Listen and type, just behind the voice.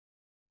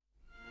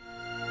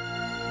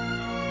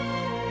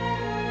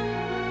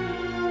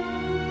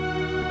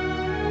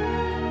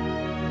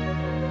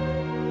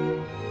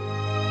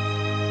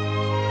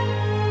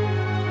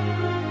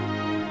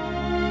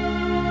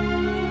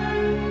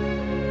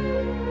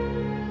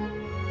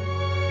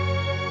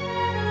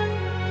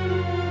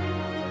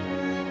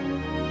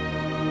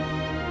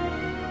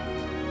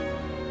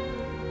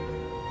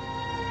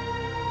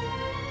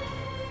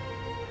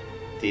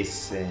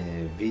this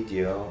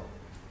video,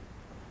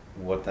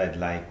 what I'd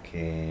like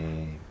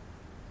to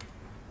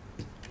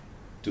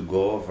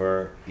go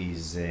over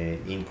is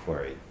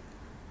inquiry.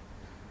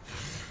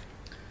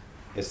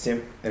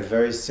 A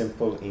very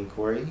simple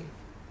inquiry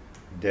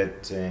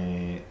that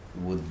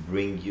would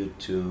bring you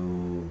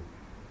to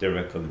the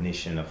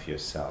recognition of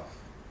yourself.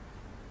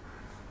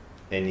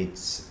 And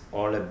it's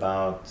all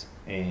about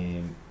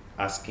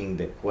asking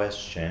the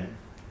question,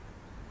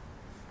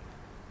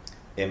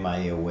 am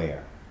I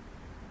aware?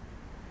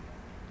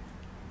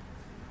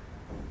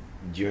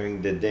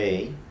 During the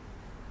day,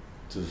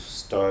 to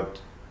start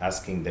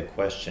asking the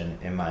question,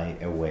 am I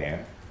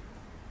aware?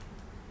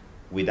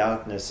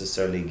 Without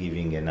necessarily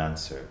giving an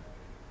answer.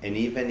 And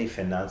even if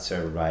an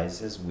answer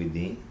arises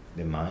within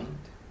the mind,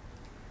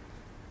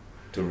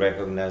 to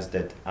recognize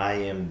that I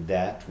am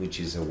that which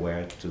is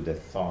aware to the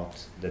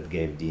thought that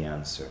gave the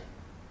answer.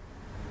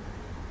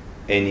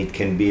 And it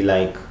can be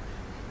like,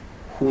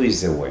 who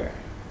is aware?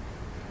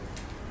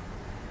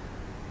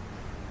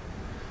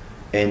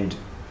 And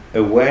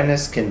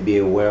awareness can be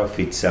aware of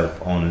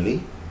itself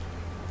only,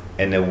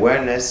 and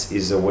awareness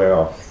is aware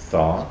of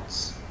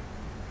thoughts,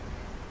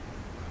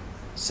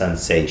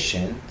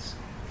 sensations,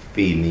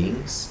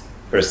 feelings,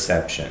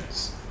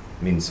 perceptions,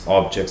 means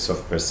objects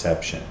of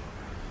perception.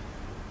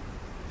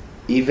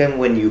 Even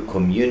when you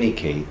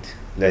communicate,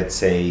 let's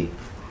say,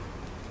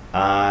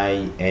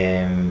 I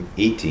am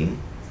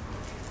eating,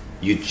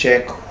 you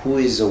check who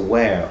is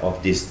aware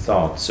of this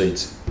thought. So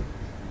it's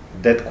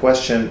that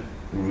question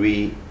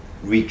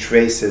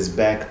retraces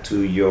back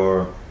to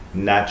your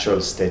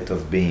natural state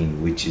of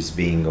being, which is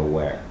being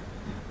aware.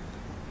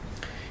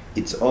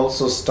 It's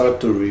also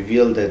start to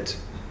reveal that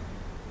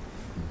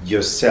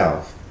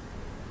yourself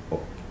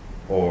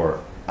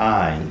or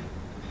I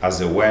as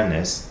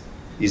awareness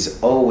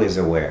is always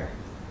aware,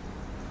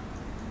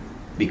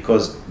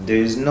 because there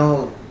is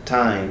no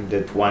time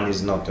that one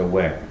is not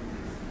aware.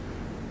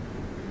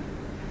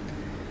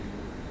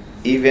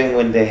 Even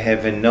when they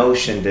have a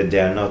notion that they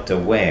are not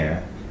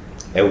aware,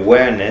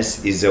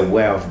 awareness is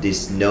aware of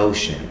this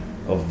notion,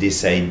 of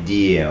this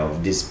idea,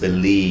 of this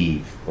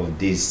belief, of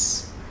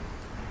this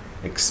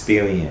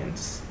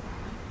experience.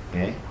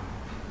 Okay?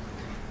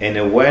 And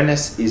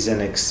awareness is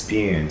an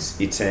experience.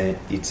 It's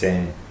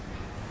a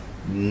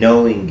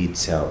knowing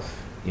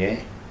itself. Yeah?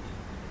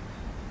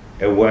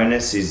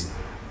 Awareness is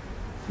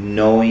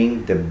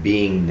knowing the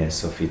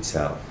beingness of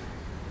itself.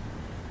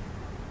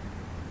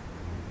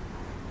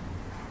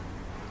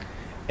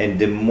 And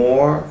the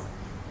more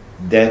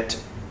that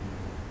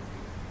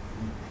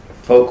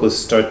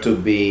focus start to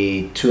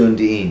be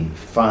tuned in,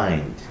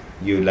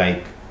 you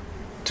like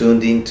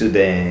tuned into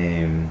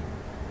the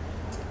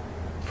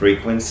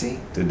frequency,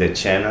 to the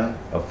channel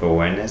of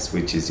awareness,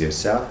 which is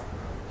yourself,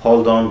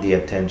 hold on the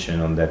attention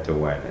on that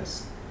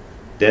awareness.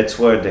 That's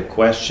where the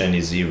question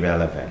is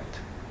irrelevant.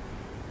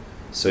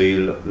 So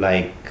you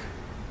like,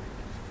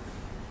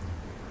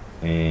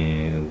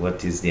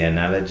 what is the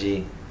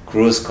analogy?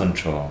 Cruise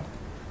control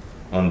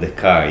on the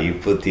car. You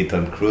put it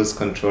on cruise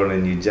control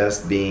and you're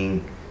just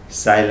being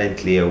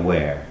silently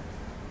aware.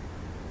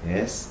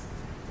 Yes?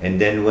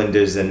 And then when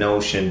there's a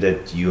notion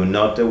that you're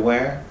not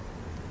aware,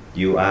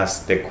 you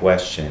ask the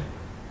question,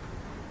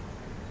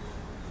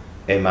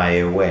 am I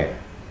aware?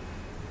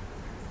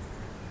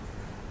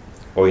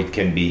 Or it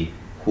can be,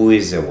 who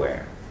is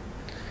aware?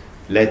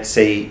 Let's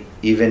say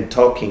even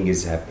talking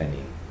is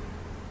happening.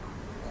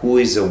 Who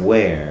is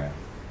aware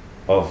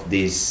of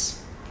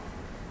these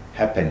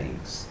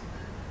happenings?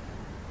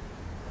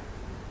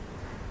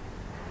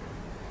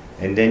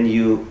 And then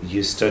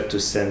you start to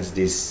sense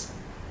this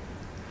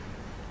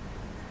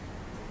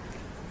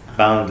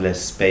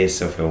boundless space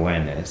of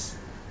awareness,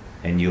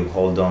 and you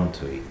hold on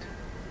to it.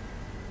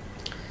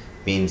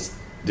 Means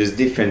there's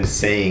different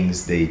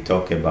sayings they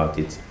talk about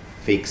it,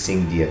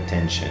 fixing the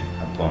attention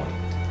upon it.